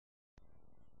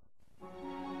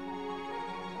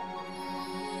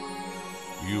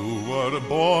were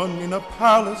born in a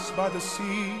palace by the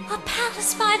sea. A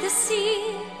palace by the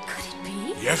sea? Could it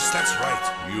be? Yes, that's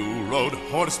right. You rode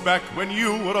horseback when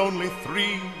you were only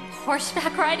 3.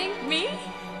 Horseback riding? Me?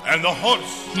 And the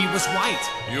horse? He was white.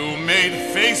 You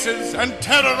made faces and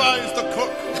terrorized the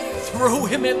cook. Threw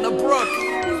him in the brook.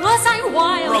 Was I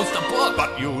wild? Wrote the book.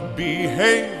 But you'd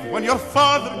behave when your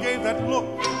father gave that look.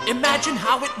 Imagine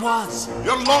how it was.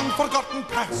 Your long-forgotten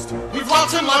past. We've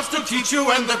lots and lots to teach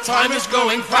you, and the time is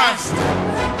going fast.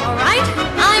 All right,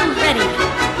 I'm ready.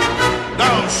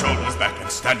 Now shoulders back and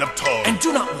stand up tall. And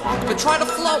do not walk, but try to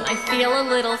float. I feel a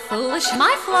little foolish. Am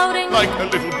I floating? Like a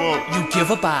little boat. You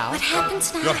give a bow. What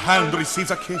happens now? Your hand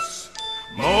receives a kiss.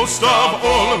 Most of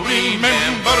all,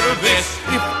 remember this.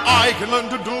 If I can learn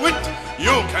to do it,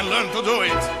 you can learn to do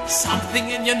it.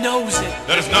 Something in you knows it.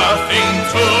 There's nothing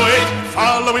to it.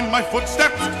 Follow in my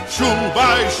footsteps, shoe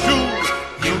by shoe.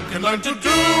 You can learn to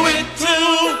do it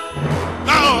too.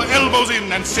 Now elbows in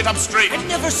and sit up straight. I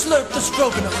never slurped the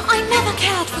stroganoff. I never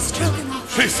cared for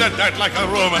stroganoff. She said that like a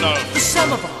Romanov. The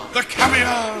samovar. The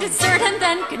caviar. Dessert and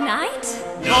then good night?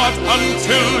 Not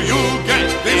until you get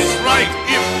this right.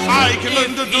 If I can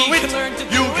learn to do it,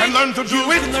 you can learn to do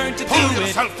it. Pull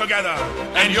yourself together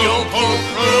and you'll pull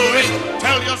through it.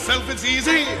 Tell yourself it's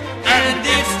easy and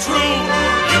it's true.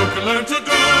 You can learn to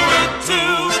do it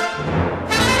too.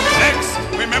 Next,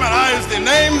 we memorize the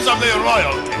names of the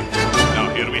royalty.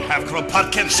 Now here we have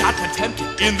Kropotkin, Shot Potemkin.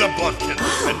 in the Bodkin.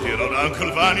 And dear old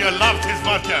Uncle Vanya loved his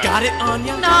vodka. Got it,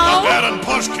 Anya? No. Baron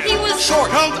Pushkin. He was Short.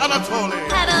 Count Anatoly.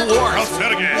 Had a... Wore Count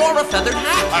Sergei. Wore a feathered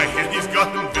hat. I hear he's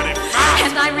gotten very fat.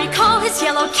 And I recall his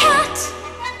yellow cat.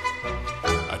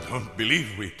 I don't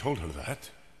believe we told her that.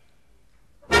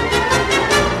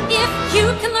 If you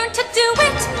can learn to do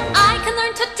it, I can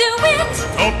learn to do it.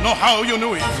 Don't know how you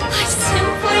knew it. I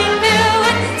simply knew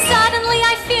it. Suddenly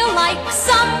I feel like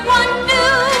someone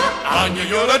new. Anya,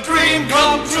 you're a dream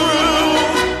come true.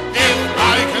 If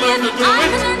I can learn to do I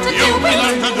it, can learn to you do can it.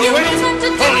 learn to do You it. can learn to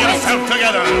do Pull it. yourself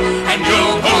together and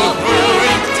you'll pull through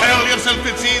it. Tell yourself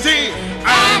it's easy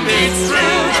and it's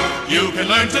true. You can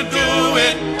learn to do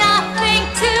it.